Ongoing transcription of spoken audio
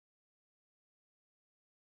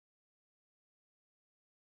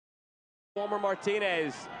Wilmer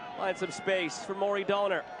Martinez finds some space for Morey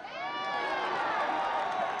Donor.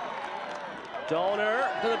 Donor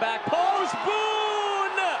to the back post.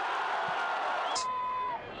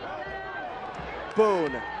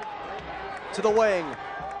 Boone to the wing.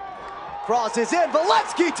 Crosses in.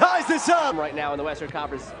 Valensky ties this up. Right now in the Western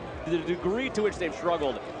Conference, the degree to which they've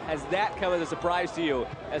struggled, has that come as a surprise to you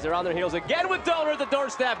as they're on their heels again with Donor at the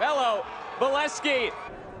doorstep? Hello, Valensky.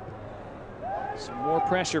 Some more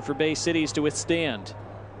pressure for Bay Cities to withstand.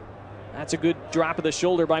 That's a good drop of the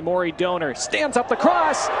shoulder by Morey Donor. Stands up the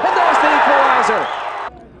cross, and there's the equalizer.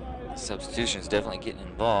 Substitution's definitely getting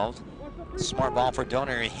involved. Smart ball for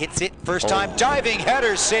Donor, hits it. First time diving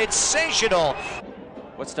header, sensational.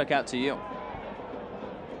 What stuck out to you?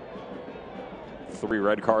 3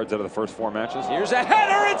 red cards out of the first 4 matches. Here's a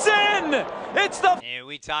header, it's in! It's the... And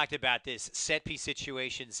we talked about this. Set piece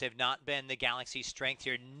situations have not been the Galaxy's strength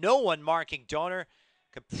here. No one marking Donor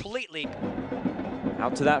completely.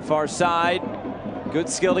 Out to that far side. Good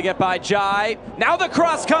skill to get by Jai. Now the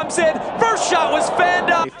cross comes in. First shot was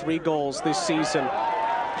fanned up. 3 goals this season.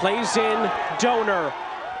 Plays in Donor.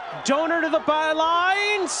 Donor to the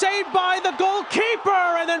byline. Saved by the goalkeeper.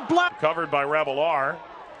 And then covered by Rebel R.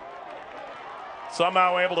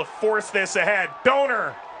 Somehow able to force this ahead.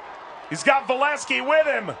 Donor. He's got Valensky with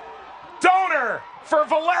him. Donor for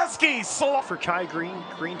Valensky. For Kai Green.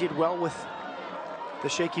 Green did well with the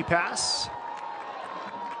shaky pass.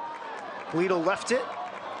 Guido left it.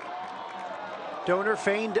 Donor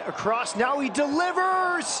feigned across. Now he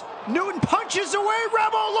delivers. Newton punches away.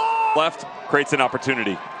 Rebel R. Left creates an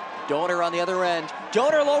opportunity. Donor on the other end.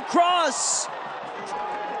 Donor low cross.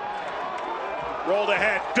 Rolled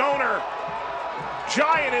ahead. Donor.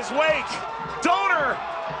 Jai in his wake. Donor.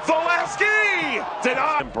 Valensky.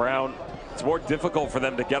 Denied. Brown. It's more difficult for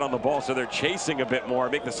them to get on the ball, so they're chasing a bit more.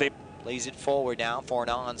 Make the save. Plays it forward now for an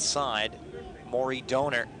onside. Morey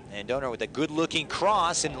Donor. And Donor with a good-looking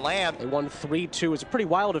cross and Lamb. They won 3-2. It's a pretty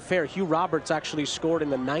wild affair. Hugh Roberts actually scored in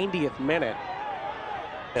the 90th minute.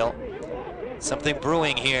 Something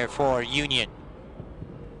brewing here for Union.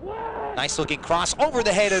 Nice-looking cross over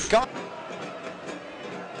the head of God.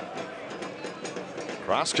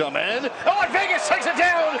 Cross come in. Oh, and Vegas takes it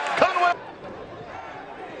down. Conwell.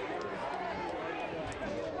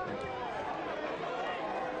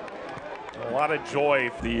 A lot of joy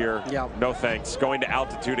for the year. Yeah. No thanks. Going to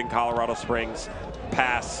altitude in Colorado Springs.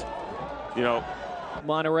 Pass. You know.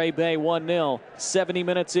 Monterey Bay 1-0, 70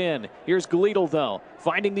 minutes in. Here's Gleedle, though,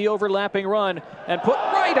 finding the overlapping run and put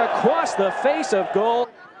right across the face of goal.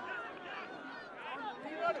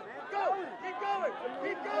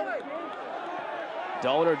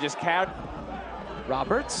 Donor just count.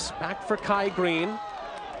 Roberts back for Kai Green.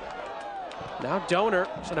 Now Donor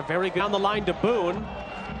had a very good down the line to Boone.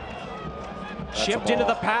 Chipped into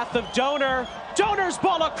the path of Donor. Donor's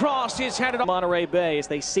ball across is headed. Monterey Bay as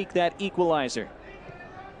they seek that equalizer.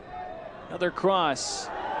 Another cross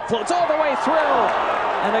floats all the way through,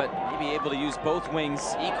 and maybe able to use both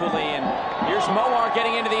wings equally. And here's Moar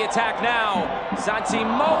getting into the attack now. Santi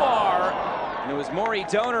Moar, and it was Morey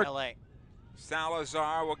Donor. LA.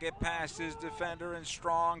 Salazar will get past his defender, and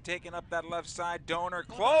Strong taking up that left side. Donor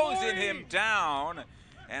closing him down,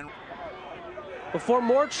 and before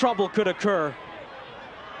more trouble could occur.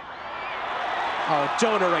 Oh,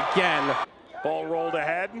 Donor again. Ball rolled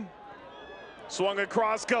ahead. Swung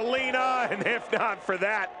across Galena, and if not for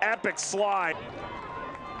that epic slide.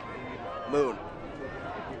 Moon.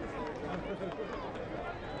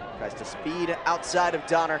 Tries to speed outside of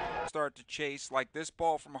Donor. start to chase, like this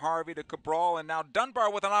ball from Harvey to Cabral, and now Dunbar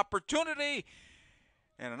with an opportunity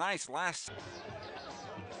and a nice last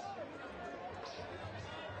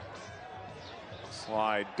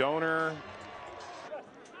slide. Donor.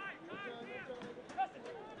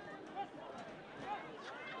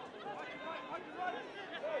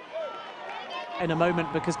 in a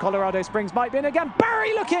moment because Colorado Springs might be in again.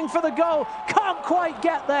 Barry looking for the goal, can't quite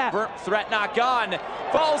get there. Threat not gone,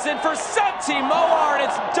 falls in for Santi Moar, and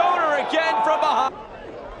it's Donor again from behind.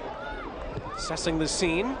 Assessing the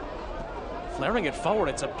scene, flaring it forward.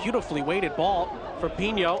 It's a beautifully weighted ball for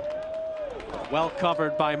Pino. Well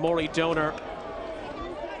covered by Morey Donor.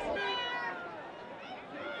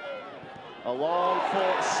 A long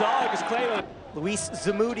full Suggs claiming. Luis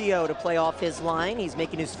Zamudio to play off his line. He's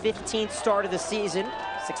making his 15th start of the season.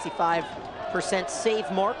 65% save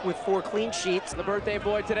mark with 4 clean sheets. The birthday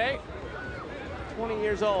boy today, 20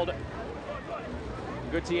 years old.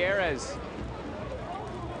 Gutierrez